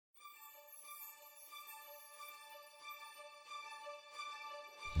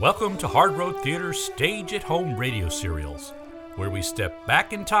Welcome to Hard Road Theater's Stage at Home radio serials, where we step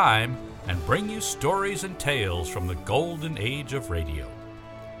back in time and bring you stories and tales from the golden age of radio.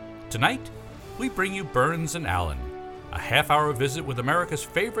 Tonight, we bring you Burns and Allen, a half-hour visit with America's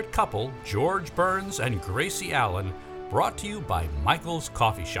favorite couple, George Burns and Gracie Allen, brought to you by Michael's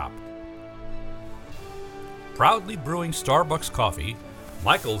Coffee Shop. Proudly brewing Starbucks coffee,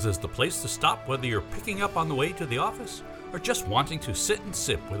 Michael's is the place to stop whether you're picking up on the way to the office or just wanting to sit and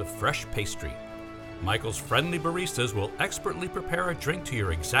sip with a fresh pastry. Michael's friendly baristas will expertly prepare a drink to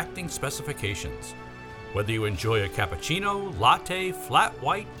your exacting specifications. Whether you enjoy a cappuccino, latte, flat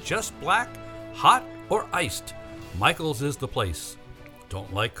white, just black, hot, or iced, Michael's is the place.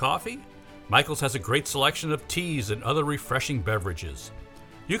 Don't like coffee? Michael's has a great selection of teas and other refreshing beverages.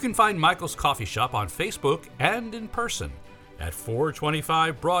 You can find Michael's Coffee Shop on Facebook and in person at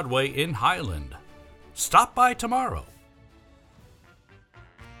 425 Broadway in Highland. Stop by tomorrow.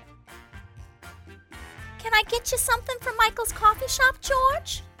 Can I get you something from Michael's Coffee Shop,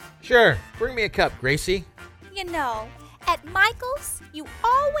 George? Sure. Bring me a cup, Gracie. You know, at Michael's, you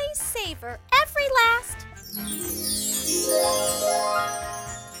always savor every last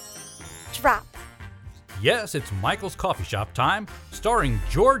drop. Yes, it's Michael's Coffee Shop time, starring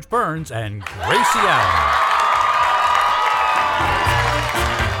George Burns and Gracie Allen.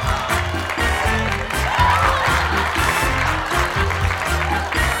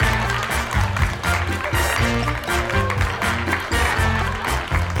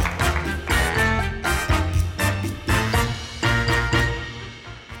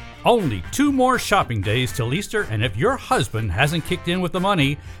 Only 2 more shopping days till Easter, and if your husband hasn't kicked in with the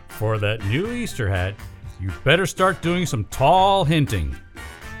money for that new Easter hat, you better start doing some tall hinting.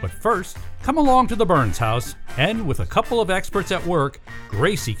 But first, come along to the Burns house, and with a couple of experts at work,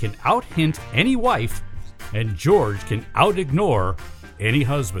 Gracie can out-hint any wife, and George can out-ignore any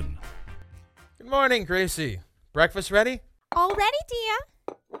husband. Good morning, Gracie. Breakfast ready? All ready, dear?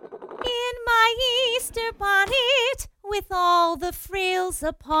 In my Easter bonnet, with all the frills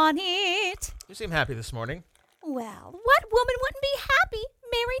upon it. You seem happy this morning. Well, what woman wouldn't be happy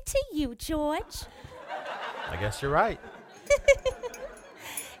married to you, George? I guess you're right.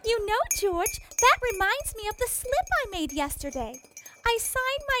 You know, George, that reminds me of the slip I made yesterday. I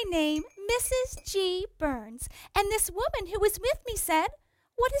signed my name, Mrs. G. Burns, and this woman who was with me said,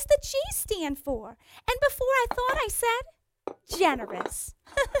 "What does the G stand for?" And before I thought, I said, "Generous."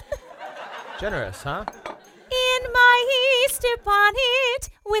 Generous, huh? In my Easter bonnet,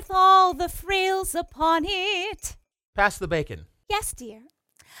 with all the frills upon it. Pass the bacon. Yes, dear.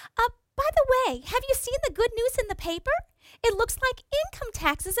 By the way, have you seen the good news in the paper? It looks like income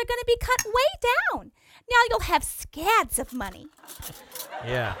taxes are going to be cut way down. Now you'll have scads of money.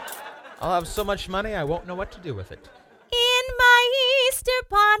 Yeah. I'll have so much money I won't know what to do with it. In my Easter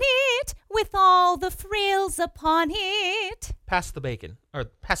bonnet, with all the frills upon it. Pass the bacon. Or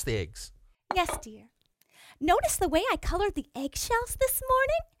pass the eggs. Yes, dear. Notice the way I colored the eggshells this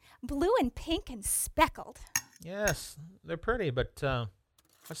morning? Blue and pink and speckled. Yes, they're pretty, but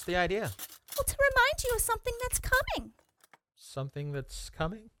what's the idea? Well, to remind you of something that's coming. Something that's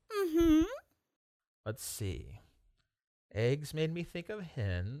coming? Mm-hmm. Let's see. Eggs made me think of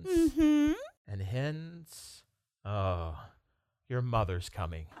hens. Mm-hmm. And hens... Oh, your mother's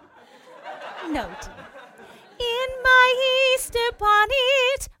coming. No, dear. In my Easter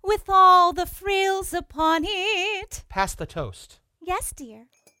bonnet, with all the frills upon it. Pass the toast. Yes, dear.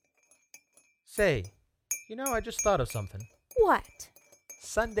 Say, you know, I just thought of something. What?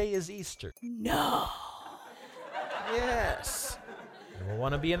 Sunday is Easter. No. Yes. And we'll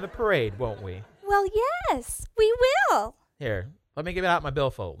want to be in the parade, won't we? Well, yes, we will. Here, let me give out my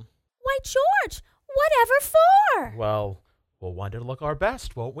billfold. Why, George, whatever for? Well, we'll want to look our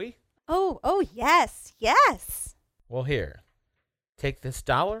best, won't we? Oh, yes, yes. Well, here, take this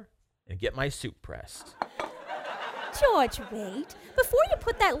 $1 and get my suit pressed. George, wait. Before you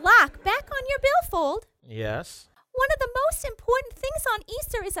put that lock back on your billfold. Yes? One of the most important things on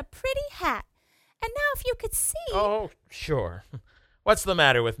Easter is a pretty hat. And now if you could see... Oh, sure. What's the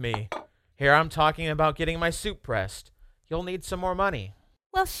matter with me? Here I'm talking about getting my suit pressed. You'll need some more money.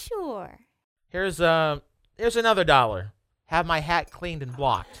 Well, sure. Here's another $1. Have my hat cleaned and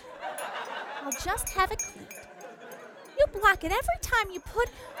blocked. I'll just have it cleaned. You block it every time you put...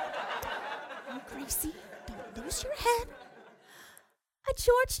 Oh, Gracie, don't lose your head.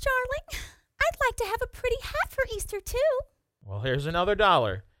 George, darling, I'd like to have a pretty hat for Easter, too. Well, here's another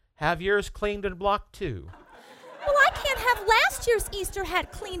 $1. Have yours cleaned and blocked, too. Well, I can't have last year's Easter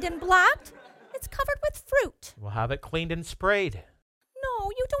hat cleaned and blocked. It's covered with fruit. We'll have it cleaned and sprayed. Oh,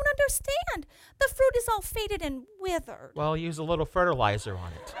 you don't understand. The fruit is all faded and withered. Well, use a little fertilizer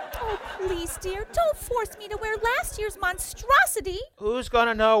on it. Oh, please, dear, don't force me to wear last year's monstrosity. Who's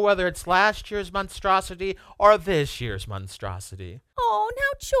gonna know whether it's last year's monstrosity or this year's monstrosity? Oh,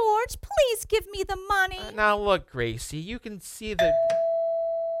 now, George, please give me the money. Now look, Gracie, you can see that...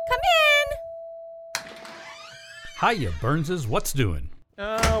 Come in. Hiya, Burnses. What's doing?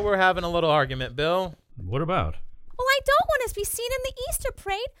 Oh, we're having a little argument, Bill. What about? Well, I don't want to be seen in the Easter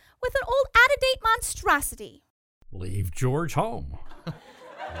parade with an old out-of-date monstrosity. Leave George home.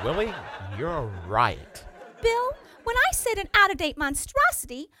 Willie, you're right. Bill, when I said an out-of-date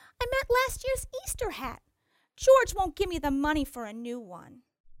monstrosity, I meant last year's Easter hat. George won't give me the money for a new one.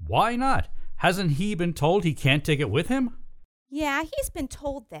 Why not? Hasn't he been told he can't take it with him? Yeah, he's been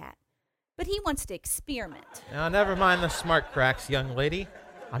told that. But he wants to experiment. Now, never mind the smart cracks, young lady.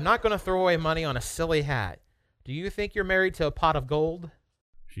 I'm not going to throw away money on a silly hat. Do you think you're married to a pot of gold?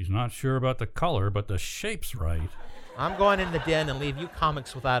 She's not sure about the color, but the shape's right. I'm going in the den and leave you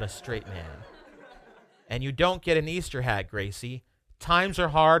comics without a straight man. And you don't get an Easter hat, Gracie. Times are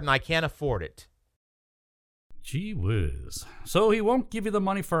hard and I can't afford it. Gee whiz. So he won't give you the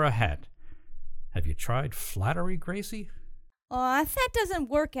money for a hat. Have you tried flattery, Gracie? Aw, that doesn't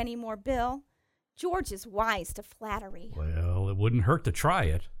work anymore, Bill. George is wise to flattery. Well, it wouldn't hurt to try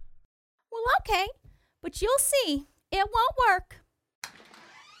it. Well, okay, but you'll see. It won't work.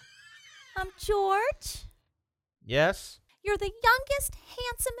 George? Yes? You're the youngest,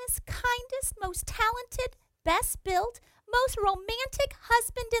 handsomest, kindest, most talented, best built, most romantic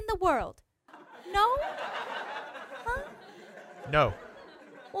husband in the world. No? Huh? No.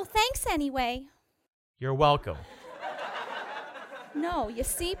 Well, thanks anyway. You're welcome. No, you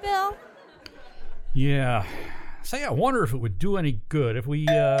see, Bill? Yeah. Say, I wonder if it would do any good if we,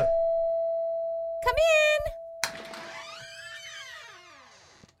 Come in!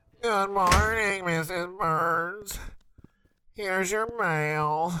 Good morning, Mrs. Burns. Here's your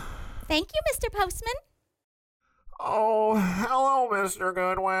mail. Thank you, Mr. Postman. Oh, hello, Mr.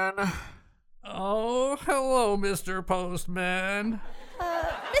 Goodwin. Oh, hello, Mr. Postman.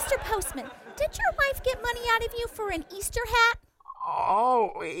 Mr. Postman, did your wife get money out of you for an Easter hat?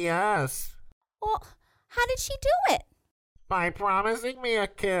 Oh, yes. Well, how did she do it? By promising me a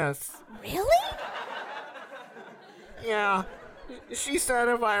kiss. Really? Yeah. She said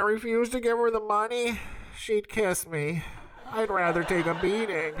if I refused to give her the money, she'd kiss me. I'd rather take a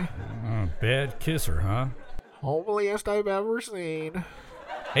beating. Bad kisser, huh? Homeliest I've ever seen.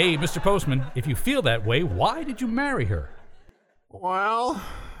 Hey, Mr. Postman, if you feel that way, why did you marry her? Well,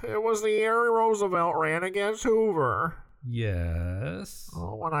 it was the year Roosevelt ran against Hoover. Yes.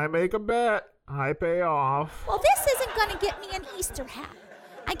 Oh, when I make a bet, I pay off. Well, this isn't going to get me an Easter hat.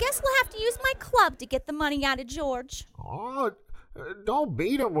 I guess we'll have to use my club to get the money out of George. Oh, don't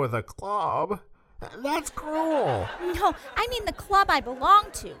beat him with a club. That's cruel. No, I mean the club I belong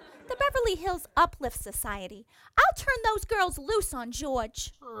to, the Beverly Hills Uplift Society. I'll turn those girls loose on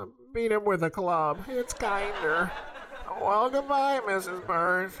George. Beat him with a club. It's kinder. Well, goodbye, Mrs.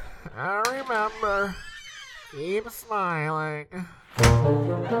 Burns. And remember, keep smiling.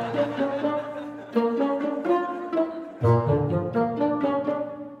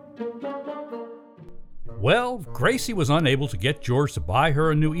 Well, Gracie was unable to get George to buy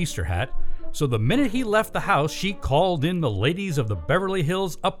her a new Easter hat, so the minute he left the house, she called in the ladies of the Beverly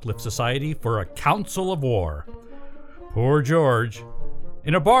Hills Uplift Society for a council of war. Poor George.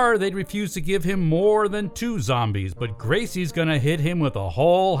 In a bar, they'd refused to give him more than 2 zombies, but Gracie's gonna hit him with a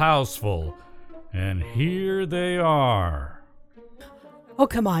whole house full. And here they are. Oh,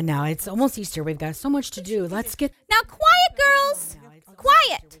 come on now. It's almost Easter. We've got so much to do. Let's get... Now, quiet, girls!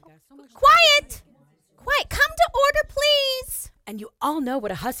 Quiet! Quiet! Quiet! Come to order, please! And you all know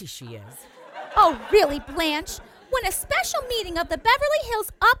what a hussy she is. Oh, really, Blanche? When a special meeting of the Beverly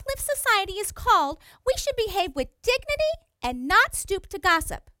Hills Uplift Society is called, we should behave with dignity and not stoop to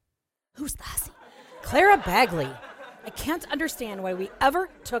gossip. Who's the hussy? Clara Bagley. I can't understand why we ever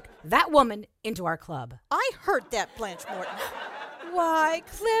took that woman into our club. I heard that, Blanche Morton. Why,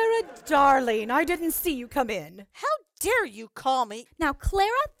 Clara, darling, I didn't see you come in. How dare you call me? Now, Clara,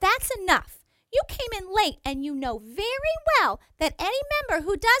 that's enough. You came in late, and you know very well that any member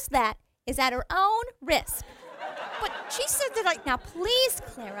who does that is at her own risk. But she said that I... Now, please,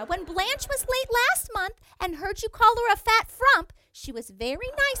 Clara, when Blanche was late last month and heard you call her a fat frump, she was very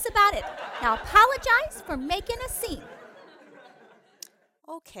nice about it. Now, apologize for making a scene.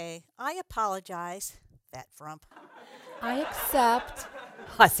 Okay, I apologize, fat frump. I accept.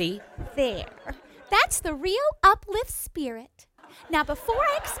 Hussy. There. That's the real uplift spirit. Now, before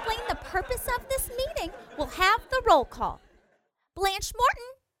I explain the purpose of this meeting, we'll have the roll call. Blanche Morton.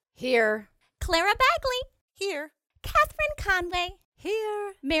 Here. Clara Bagley. Here. Catherine Conway.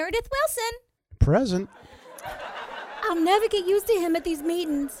 Here. Meredith Wilson. Present. I'll never get used to him at these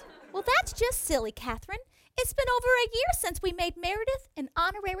meetings. Well, that's just silly, Catherine. It's been over a year since we made Meredith an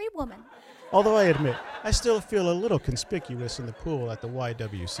honorary woman. Although I admit, I still feel a little conspicuous in the pool at the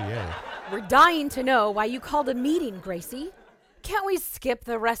YWCA. We're dying to know why you called a meeting, Gracie. Can't we skip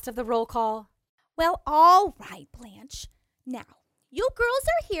the rest of the roll call? Well, all right, Blanche. Now, you girls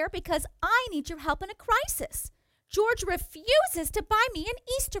are here because I need your help in a crisis. George refuses to buy me an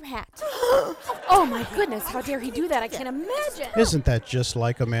Easter hat. Oh my goodness, how dare he do that? I can't imagine. Isn't that just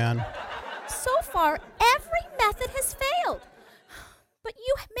like a man? So far, every method has failed. But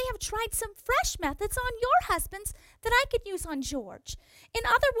you may have tried some fresh methods on your husbands that I could use on George. In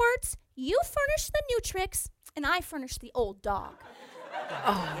other words, you furnish the new tricks, and I furnish the old dog.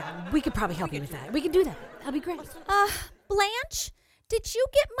 Oh, yeah, we could probably help you with that. We can do that. That'll be great. Blanche, did you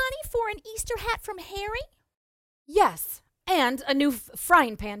get money for an Easter hat from Harry? Yes, and a new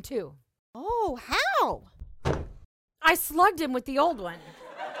frying pan, too. Oh, how? I slugged him with the old one.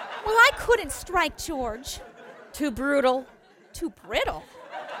 Well, I couldn't strike George. Too brutal. Too brittle.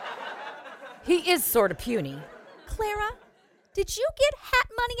 He is sort of puny. Clara, did you get hat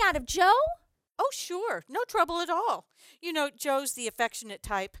money out of Joe? Oh, sure. No trouble at all. You know, Joe's the affectionate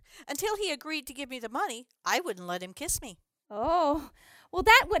type. Until he agreed to give me the money, I wouldn't let him kiss me. Oh, well,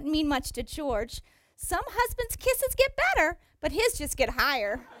 that wouldn't mean much to George. Some husbands' kisses get better, but his just get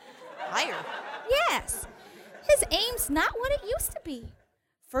higher. Higher? Yes. His aim's not what it used to be.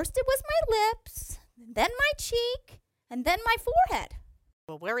 First it was my lips, then my cheek, and then my forehead.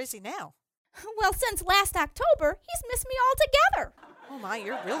 Well, where is he now? Well, since last October, he's missed me altogether. Oh, my,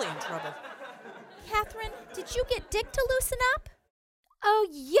 you're really in trouble. Catherine, did you get Dick to loosen up? Oh,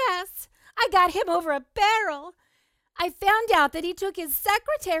 yes. I got him over a barrel. I found out that he took his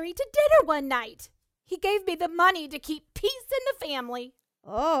secretary to dinner one night. He gave me the money to keep peace in the family.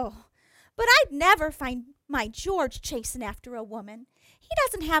 Oh, but I'd never find my George chasing after a woman. He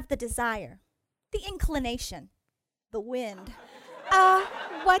doesn't have the desire, the inclination, the wind.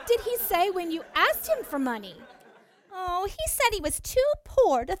 What did he say when you asked him for money? Oh, he said he was too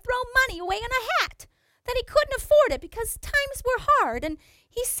poor to throw money away on a hat, that he couldn't afford it because times were hard, and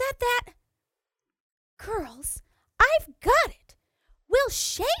he said that... Girls, I've got it. We'll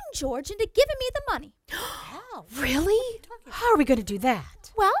shame George into giving me the money. How? Really? How are we going to do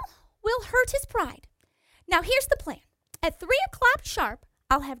that? Well, we'll hurt his pride. Now, here's the plan. At 3 o'clock sharp,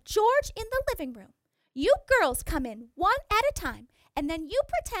 I'll have George in the living room. You girls come in one at a time, and then you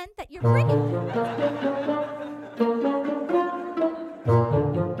pretend that you're bringing...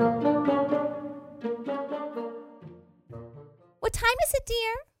 What time is it,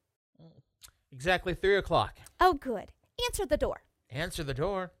 dear? Exactly 3 o'clock. Oh, good. Answer the door. Answer the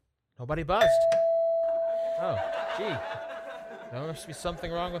door. Nobody buzzed. Oh, gee. There must be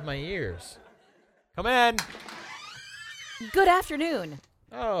something wrong with my ears. Come in. Good afternoon.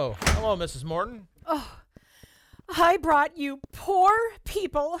 Oh, hello, Mrs. Morton. Oh, I brought you poor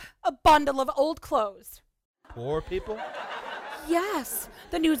people a bundle of old clothes. Poor people? Yes,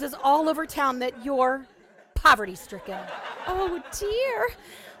 the news is all over town that you're poverty-stricken. Oh, dear.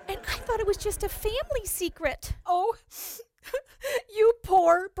 And I thought it was just a family secret. Oh, you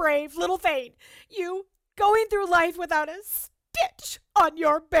poor, brave little thing. You going through life without a stitch on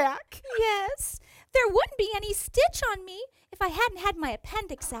your back. Yes, there wouldn't be any stitch on me if I hadn't had my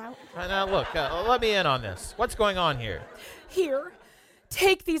appendix out. Now, look, let me in on this. What's going on here? Here,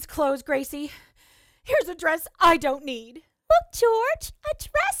 take these clothes, Gracie. Here's a dress I don't need. Look, George, a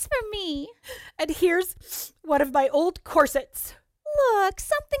dress for me. And here's one of my old corsets. Look,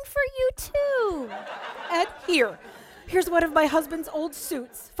 something for you, too. And here's one of my husband's old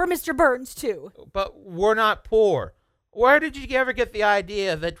suits for Mr. Burns, too. But we're not poor. Where did you ever get the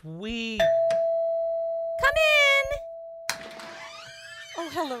idea that we... Come in. Oh,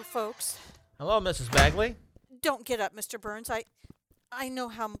 hello, folks. Hello, Mrs. Bagley. Don't get up, Mr. Burns. I know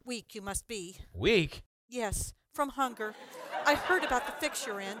how weak you must be. Weak? Yes, from hunger. I heard about the fix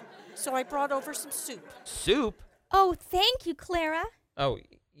you're in, so I brought over some soup. Soup? Oh, thank you, Clara. Oh,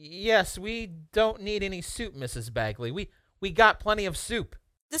 yes, we don't need any soup, Mrs. Bagley. We got plenty of soup.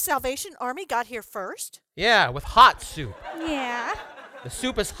 The Salvation Army got here first? Yeah, with hot soup. Yeah. The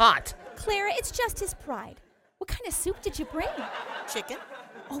soup is hot. Clara, it's just his pride. What kind of soup did you bring? Chicken?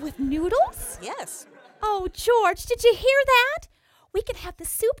 Oh, with noodles? Yes. Oh, George, did you hear that? We can have the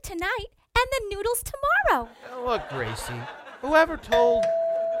soup tonight and the noodles tomorrow. Look, Gracie, whoever told...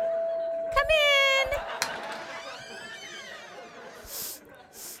 Come in.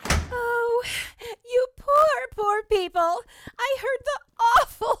 Oh, you poor people. I I heard the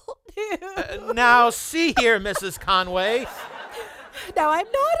awful news. Now, see here, Mrs. Conway. Now, I'm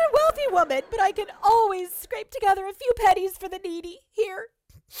not a wealthy woman, but I can always scrape together a few pennies for the needy. Here,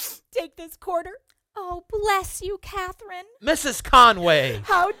 take this quarter. Oh, bless you, Catherine. Mrs. Conway.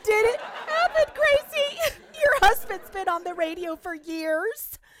 How did it happen, Gracie? Your husband's been on the radio for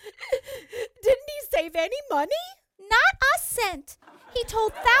years. Didn't he save any money? Not a cent. He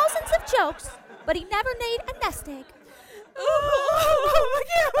told thousands of jokes, but he never made a nest egg.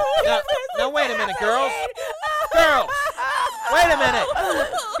 No, wait a minute, girls. Girls, wait a minute.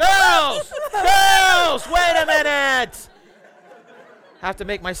 Girls, wait a minute. Have to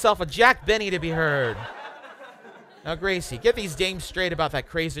make myself a Jack Benny to be heard. Now, Gracie, get these dames straight about that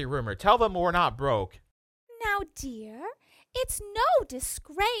crazy rumor. Tell them we're not broke. Now, dear, it's no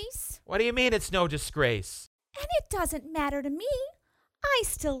disgrace. What do you mean it's no disgrace? And it doesn't matter to me. I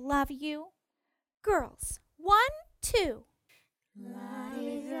still love you. Girls, 1, 2.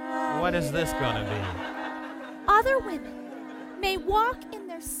 What is this gonna be? Other women may walk in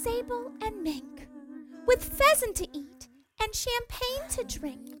their sable and mink, with pheasant to eat and champagne to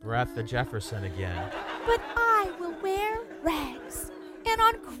drink. We're at the Jefferson again. But I will wear rags, and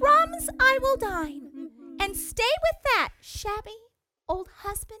on crumbs I will dine, and stay with that shabby old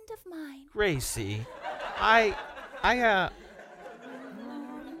husband of mine. Gracie,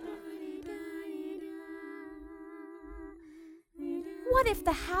 What if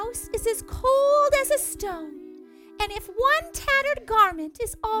the house is as cold as a stone, and if one tattered garment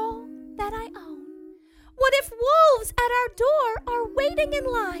is all that I own? What if wolves at our door are waiting in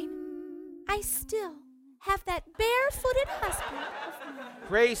line? I still have that barefooted husband of mine.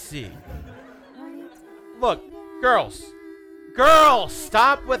 Gracie. Look, girls,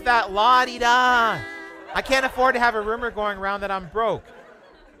 stop with that la-di-da. I can't afford to have a rumor going around that I'm broke.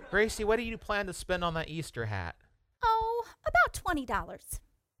 Gracie, what do you plan to spend on that Easter hat? Oh, about $20.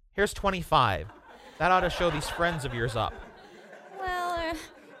 Here's 25. That ought to show these friends of yours up. Well,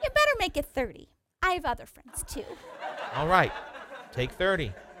 you better make it 30. I have other friends, too. All right, take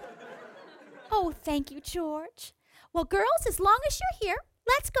 30. Oh, thank you, George. Well, girls, as long as you're here,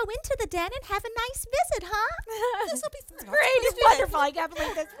 let's go into the den and have a nice visit, huh? This will be fun. Great, it's wonderful. I can't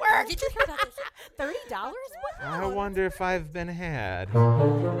believe this worked. Did you hear about this? $30? I wonder if I've been had.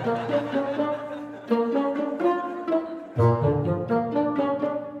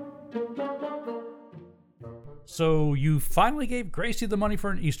 So you finally gave Gracie the money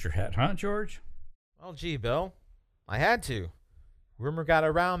for an Easter hat, huh, George? Well, gee, Bill, I had to. Rumor got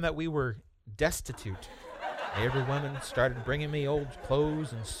around that we were destitute. Every woman started bringing me old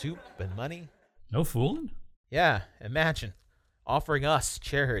clothes and soup and money. No fooling? Yeah, imagine. Offering us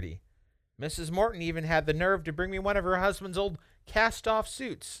charity. Mrs. Morton even had the nerve to bring me one of her husband's old cast-off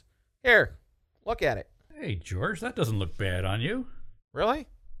suits. Here, look at it. Hey, George, that doesn't look bad on you. Really?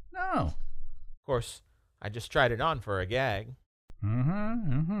 No. Of course, I just tried it on for a gag.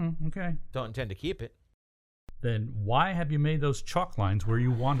 Okay. Don't intend to keep it. Then why have you made those chalk lines where you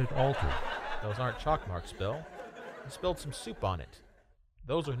want it altered? Those aren't chalk marks, Bill. I spilled some soup on it.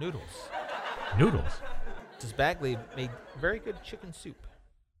 Those are noodles. Noodles? Mrs. Bagley made very good chicken soup.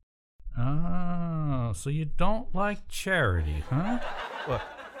 Oh, so you don't like charity, huh? Look,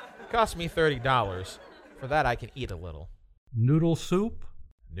 it cost me $30. For that, I can eat a little. Noodle soup?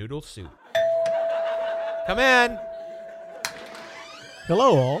 Noodle soup. Come in.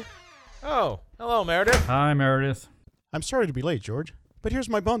 Hello, all. Oh, hello, Meredith. Hi, Meredith. I'm sorry to be late, George, but here's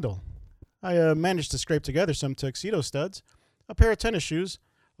my bundle. I managed to scrape together some tuxedo studs, a pair of tennis shoes,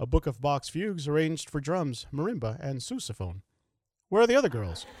 a book of Bach's fugues arranged for drums, marimba, and sousaphone. Where are the other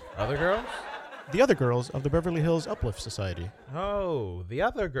girls? Other girls? The other girls of the Beverly Hills Uplift Society. Oh, the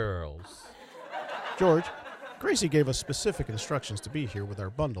other girls. George, Gracie gave us specific instructions to be here with our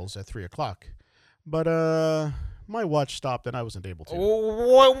bundles at 3 o'clock. But, my watch stopped and I wasn't able to.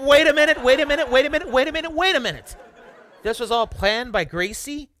 Wait a minute. This was all planned by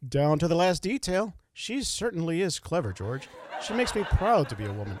Gracie? Down to the last detail. She certainly is clever, George. She makes me proud to be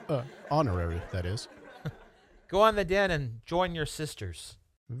a woman. Honorary, that is. Go on the den and join your sisters.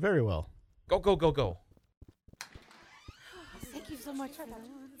 Very well. Go. Thank you so much for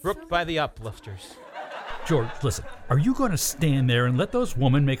that. Brooked by the Uplifters. George, listen. Are you going to stand there and let those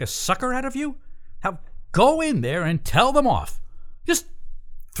women make a sucker out of you? Now, go in there and tell them off. Just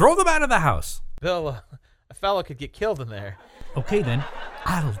throw them out of the house. Bill, a fellow could get killed in there. Okay, then.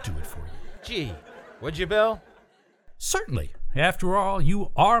 I'll do it for you. Gee, would you, Bill? Certainly. After all,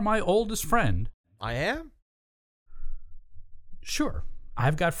 you are my oldest friend. I am? Sure.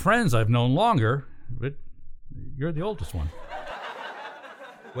 I've got friends I've known longer, but you're the oldest one.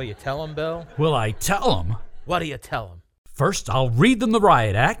 Will you tell him, Bill? Will I tell them? What do you tell him? First, I'll read them the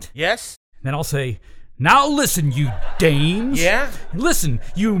riot act. Yes? Then I'll say, "Now listen, you dames." Yeah? Listen,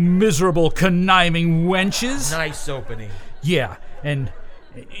 you miserable, conniving wenches. Nice opening. Yeah, and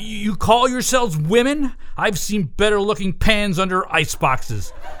you call yourselves women? I've seen better-looking pans under ice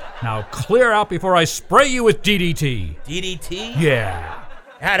boxes. Now clear out before I spray you with DDT. DDT? Yeah.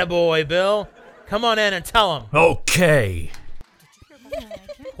 Attaboy, Bill. Come on in and tell him. Okay.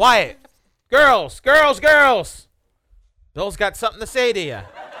 Quiet. Girls, girls, girls. Bill's got something to say to you.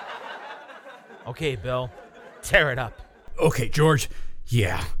 Okay, Bill. Tear it up. Okay, George.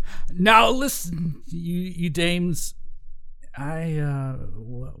 Yeah. Now listen, you dames.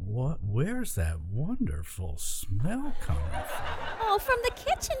 Where's that wonderful smell coming from? Oh, from the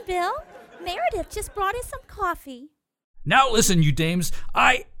kitchen, Bill. Meredith just brought us some coffee. Now listen, you dames.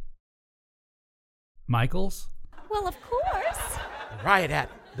 Michaels? Well, of course. The Riot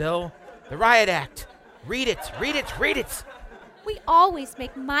Act, Bill. The Riot Act. Read it, read it, read it. We always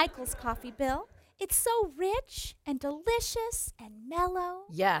make Michael's coffee, Bill. It's so rich and delicious and mellow.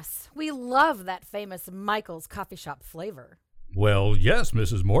 Yes, we love that famous Michael's coffee shop flavor. Well, yes,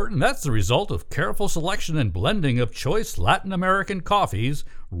 Mrs. Morton. That's the result of careful selection and blending of choice Latin American coffees,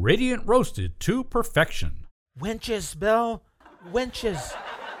 radiant roasted to perfection. Wenches, Bill. Wenches.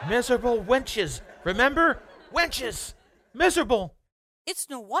 Miserable wenches. Remember? Wenches. Miserable.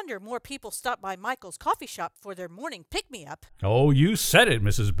 It's no wonder more people stop by Michael's coffee shop for their morning pick-me-up. Oh, you said it,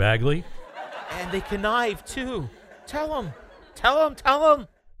 Mrs. Bagley. And they connive, too. Tell 'em. Tell 'em. Tell 'em.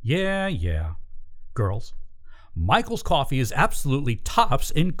 Yeah. Girls, Michael's coffee is absolutely tops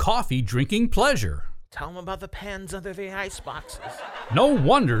in coffee drinking pleasure. Tell 'em about the pans under the ice boxes. No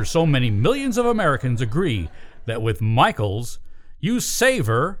wonder so many millions of Americans agree that with Michael's, you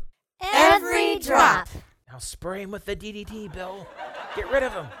savor Every drop. Now spray 'em with the DDT, Bill. Get rid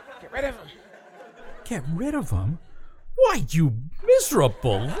of 'em. Get rid of 'em. Get rid of them? Why, you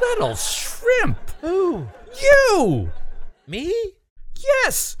miserable little shrimp! Who? You! Me?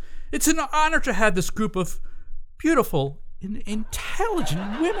 Yes! It's an honor to have this group of beautiful and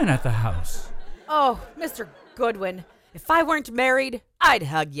intelligent women at the house. Oh, Mr. Goodwin, if I weren't married, I'd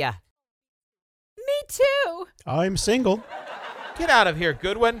hug ya. Me too. I'm single. Get out of here,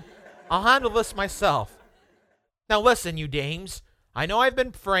 Goodwin. I'll handle this myself. Now listen, you dames. I know I've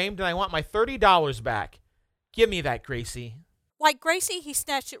been framed and I want my $30 back. Give me that, Gracie. Why, Gracie, he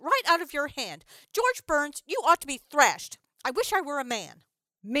snatched it right out of your hand. George Burns, you ought to be thrashed. I wish I were a man.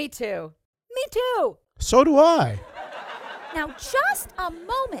 Me too. Me too. So do I. Now, just a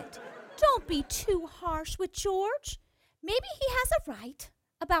moment. Don't be too harsh with George. Maybe he has a right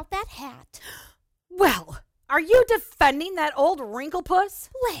about that hat. Well, are you defending that old wrinklepuss?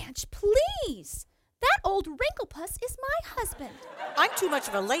 Blanche, please. That old wrinklepuss is my husband. I'm too much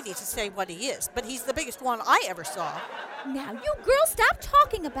of a lady to say what he is, but he's the biggest one I ever saw. Now, you girls stop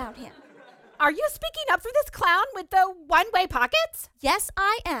talking about him. Are you speaking up for this clown with the one-way pockets? Yes,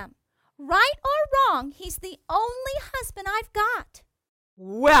 I am. Right or wrong, he's the only husband I've got.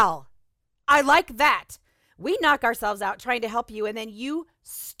 Well, I like that. We knock ourselves out trying to help you, and then you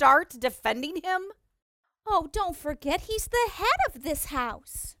start defending him? Oh, don't forget, he's the head of this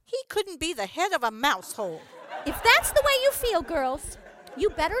house. He couldn't be the head of a mouse hole. If that's the way you feel, girls, you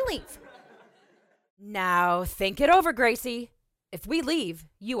better leave. Now, think it over, Gracie. If we leave,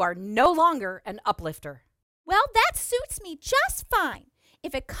 you are no longer an uplifter. Well, that suits me just fine.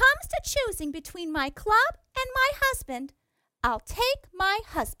 If it comes to choosing between my club and my husband, I'll take my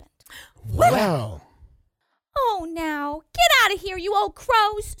husband. Well. Oh, now, get out of here, you old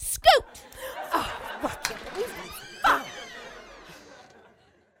crows. Scoot!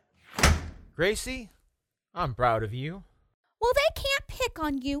 Gracie, I'm proud of you. Well, they can't pick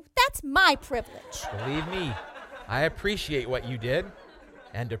on you. That's my privilege. Believe me, I appreciate what you did.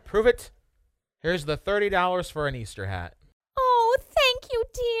 And to prove it, here's the $30 for an Easter hat. Oh, thank you,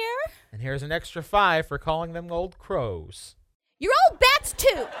 dear. And here's an extra $5 for calling them old crows. Your old bats,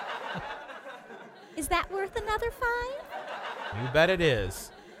 too. Is that worth another $5? You bet it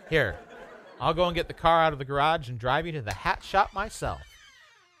is. Here, I'll go and get the car out of the garage and drive you to the hat shop myself.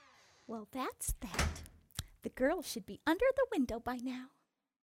 Well, that's that. The girls should be under the window by now.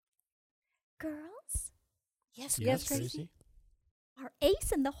 Girls, Yes, Yes, Gracie. Gracie. our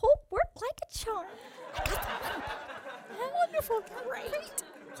ace and the whole worked like a charm. I got the money back. How wonderful. Great.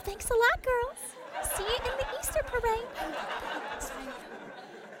 Well, thanks a lot, girls. See you in the Easter parade.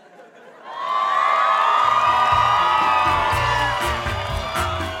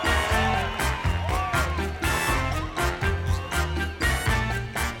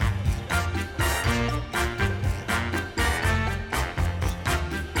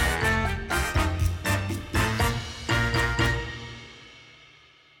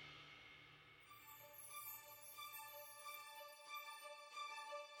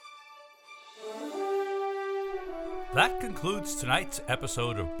 That concludes tonight's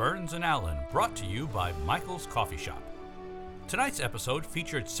episode of Burns and Allen, brought to you by Michael's Coffee Shop. Tonight's episode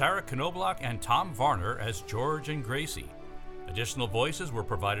featured Sarah Knobloch and Tom Varner as George and Gracie. Additional voices were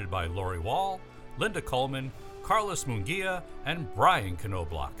provided by Lori Wall, Linda Coleman, Carlos Munguia, and Brian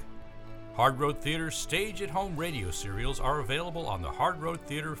Knobloch. Hard Road Theater's stage-at-home radio serials are available on the Hard Road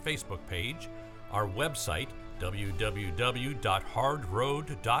Theater Facebook page, our website,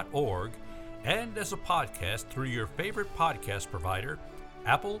 www.hardroad.org, and as a podcast through your favorite podcast provider,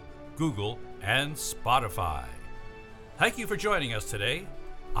 Apple, Google, and Spotify. Thank you for joining us today.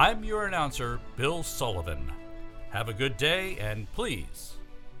 I'm your announcer, Bill Sullivan. Have a good day, and please,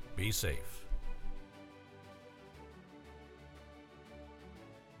 be safe.